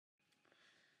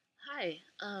Hi,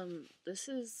 this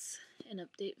is an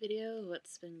update video of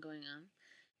what's been going on.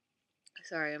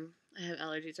 Sorry, I have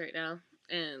allergies right now,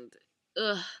 and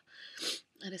ugh,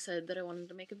 I decided that I wanted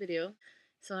to make a video.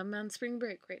 So I'm on spring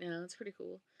break right now. It's pretty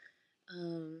cool.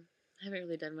 I haven't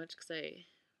really done much because I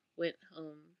went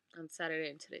home on Saturday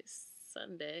and today's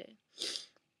Sunday.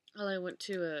 Well, I went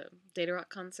to a Data Rock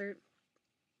concert.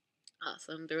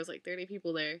 Awesome. There was like 30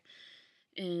 people there,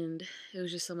 and it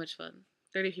was just so much fun.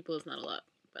 30 people is not a lot,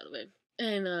 by the way.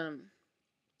 And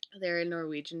they're a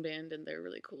Norwegian band and they're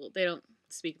really cool. They don't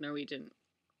speak Norwegian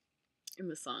in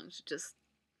the songs, just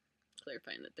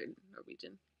clarifying that they're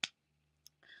Norwegian.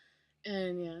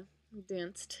 And yeah,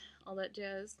 danced, all that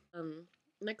jazz.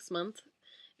 Next month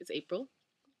is April,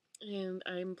 and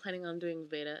I'm planning on doing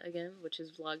Veda again, which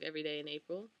is vlog every day in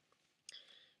April.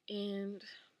 And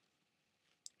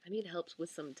I need help with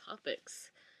some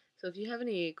topics. So if you have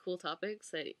any cool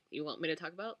topics that you want me to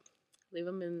talk about, leave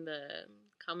them in the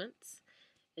comments,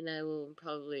 and I will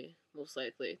probably, most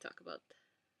likely, talk about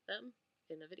them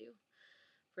in a video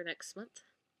for next month.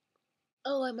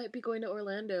 Oh, I might be going to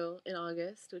Orlando in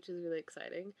August, which is really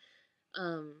exciting.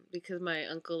 Because my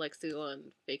uncle likes to go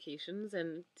on vacations,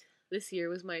 and this year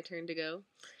was my turn to go.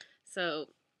 So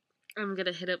I'm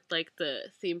gonna hit up like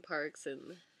the theme parks and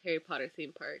Harry Potter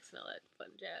theme parks and all that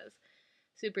fun jazz.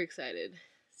 Super excited.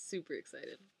 Super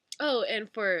excited. Oh, and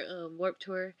for Warp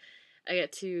Tour, I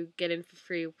get to get in for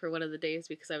free for one of the days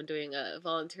because I'm doing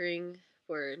volunteering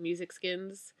for Music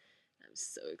Skins. I'm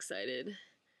so excited.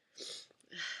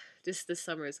 Just this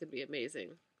summer is going to be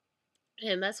amazing.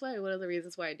 And that's why one of the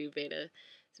reasons why I do Veda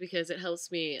is because it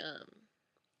helps me,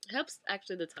 it helps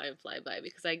actually the time fly by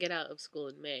because I get out of school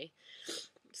in May.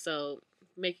 So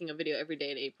making a video every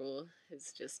day in April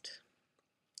is just,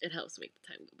 it helps make the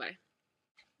time go by.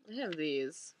 I have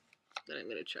these that I'm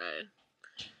going to try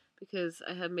because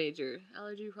I have major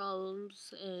allergy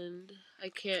problems and I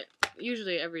can't,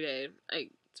 usually every day,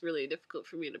 it's really difficult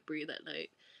for me to breathe at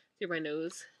night through my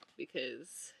nose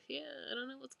because, yeah, I don't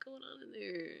know what's going on in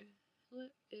there.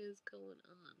 What is going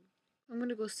on? I'm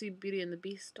gonna go see Beauty and the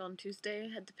Beast on Tuesday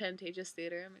at the Pantages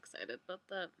Theater. I'm excited about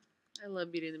that. I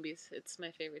love Beauty and the Beast. It's my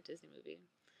favorite Disney movie.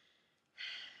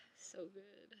 So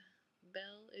good.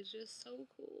 Belle is just so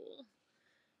cool.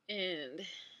 And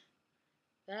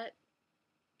that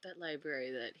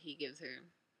library that he gives her,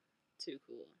 too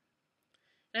cool.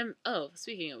 And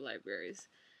speaking of libraries,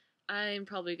 I'm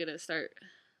probably gonna start.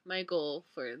 My goal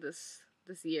for this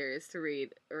year is to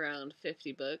read around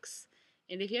 50 books.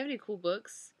 And if you have any cool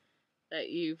books that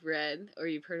you've read or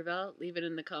you've heard about, leave it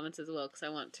in the comments as well because I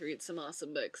want to read some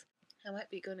awesome books. I might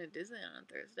be going to Disneyland on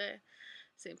Thursday,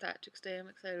 St. Patrick's Day. I'm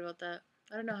excited about that.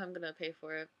 I don't know how I'm gonna pay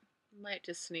for it. Might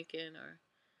just sneak in or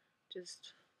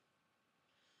just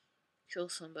kill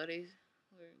somebody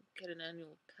or get an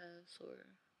annual pass or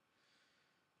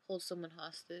hold someone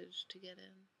hostage to get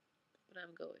in. But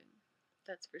I'm going.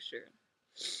 That's for sure.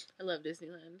 I love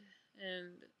Disneyland.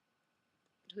 And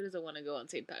who doesn't want to go on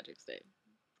St. Patrick's Day?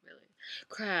 Really?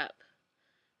 Crap.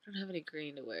 I don't have any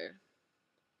green to wear.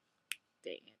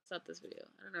 Dang it. It's not this video.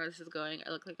 I don't know where this is going. I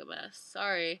look like a mess.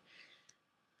 Sorry.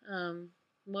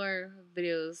 More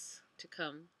videos to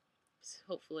come.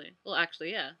 Hopefully. Well,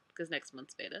 actually, yeah. Because next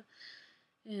month's beta.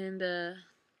 And,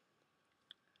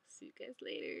 see you guys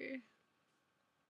later.